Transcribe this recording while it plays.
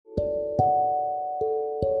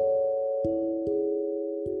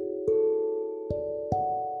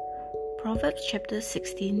Proverbs chapter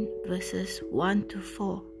 16 verses 1 to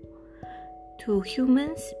 4. To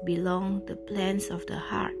humans belong the plans of the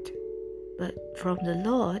heart, but from the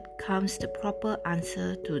Lord comes the proper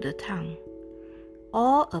answer to the tongue.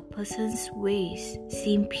 All a person's ways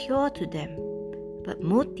seem pure to them, but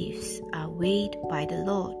motives are weighed by the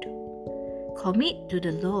Lord. Commit to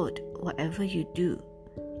the Lord whatever you do,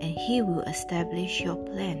 and He will establish your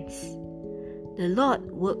plans. The Lord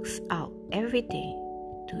works out everything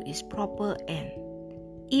to its proper end,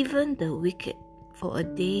 even the wicked for a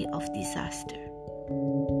day of disaster.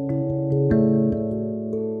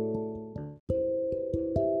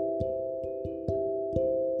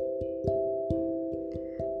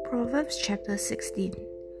 Proverbs chapter 16,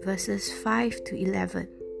 verses 5 to 11.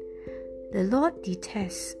 The Lord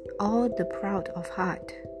detests all the proud of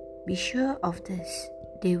heart. Be sure of this,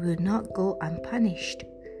 they will not go unpunished.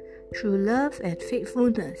 Through love and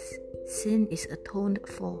faithfulness, sin is atoned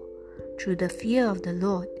for. Through the fear of the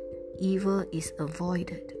Lord, evil is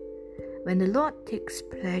avoided. When the Lord takes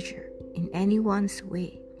pleasure in anyone's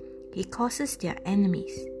way, He causes their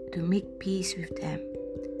enemies to make peace with them.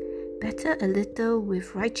 Better a little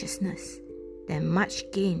with righteousness than much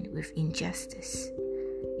gain with injustice.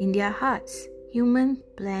 In their hearts, humans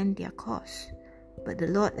plan their course, but the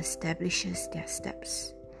Lord establishes their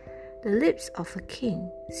steps. The lips of a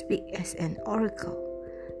king speak as an oracle,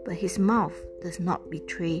 but his mouth does not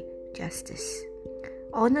betray justice.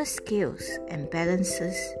 Honest scales and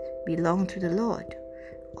balances belong to the Lord.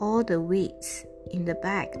 All the weights in the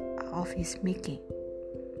bag are of His making.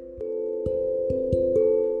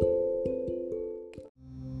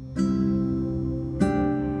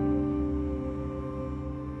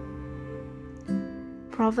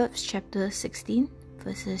 Proverbs chapter 16,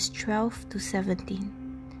 verses 12 to 17.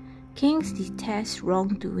 Kings detest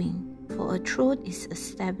wrongdoing, for a throne is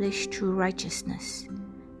established through righteousness.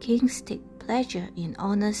 Kings take pleasure in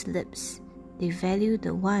honest lips. They value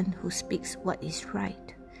the one who speaks what is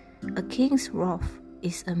right. A king's wrath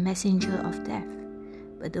is a messenger of death,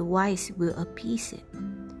 but the wise will appease it.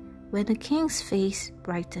 When a king's face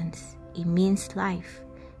brightens, it means life.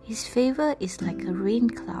 His favor is like a rain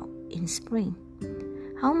cloud in spring.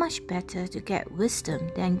 How much better to get wisdom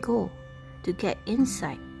than gold, to get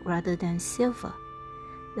insight rather than silver.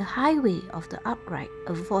 The highway of the upright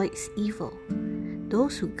avoids evil.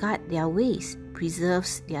 Those who guard their ways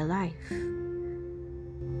preserves their life.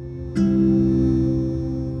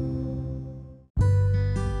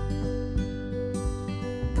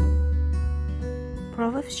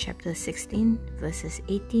 Proverbs chapter 16, verses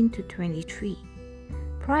 18 to 23.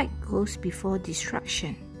 Pride goes before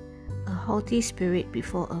destruction, a haughty spirit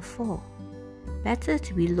before a fall. Better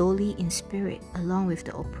to be lowly in spirit along with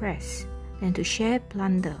the oppressed than to share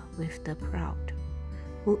plunder with the proud.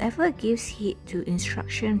 Whoever gives heed to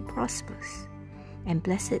instruction prospers, and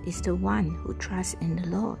blessed is the one who trusts in the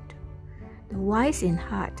Lord. The wise in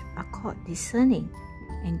heart are called discerning,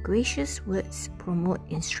 and gracious words promote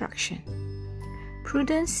instruction.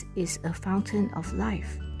 Prudence is a fountain of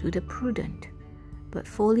life to the prudent, but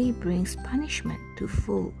folly brings punishment to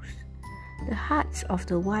fools. The hearts of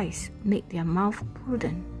the wise make their mouth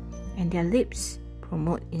prudent, and their lips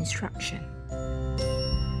promote instruction.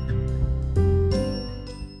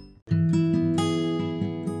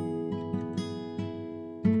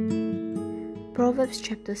 Proverbs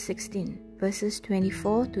chapter 16, verses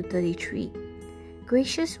 24 to 33.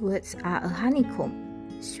 Gracious words are a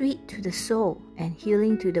honeycomb, sweet to the soul and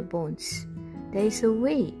healing to the bones. There is a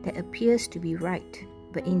way that appears to be right,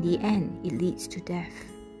 but in the end it leads to death.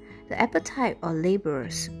 The appetite of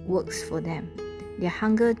laborers works for them. Their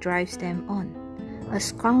hunger drives them on. A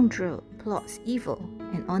scoundrel plots evil,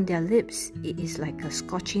 and on their lips it is like a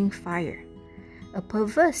scorching fire. A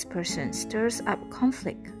perverse person stirs up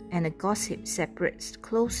conflict, and a gossip separates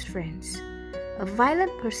close friends. A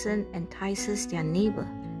violent person entices their neighbor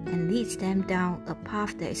and leads them down a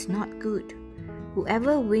path that is not good.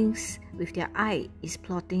 Whoever winks with their eye is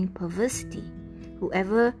plotting perversity.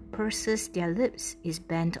 Whoever purses their lips is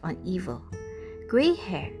bent on evil. Grey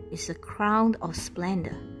hair is a crown of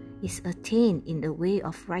splendor, is attained in the way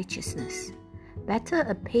of righteousness. Better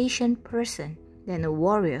a patient person than a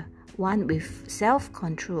warrior, one with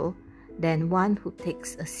self-control, than one who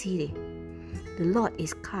takes a city. The Lord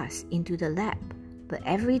is cast into the lap, but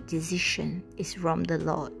every decision is from the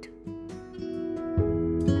Lord.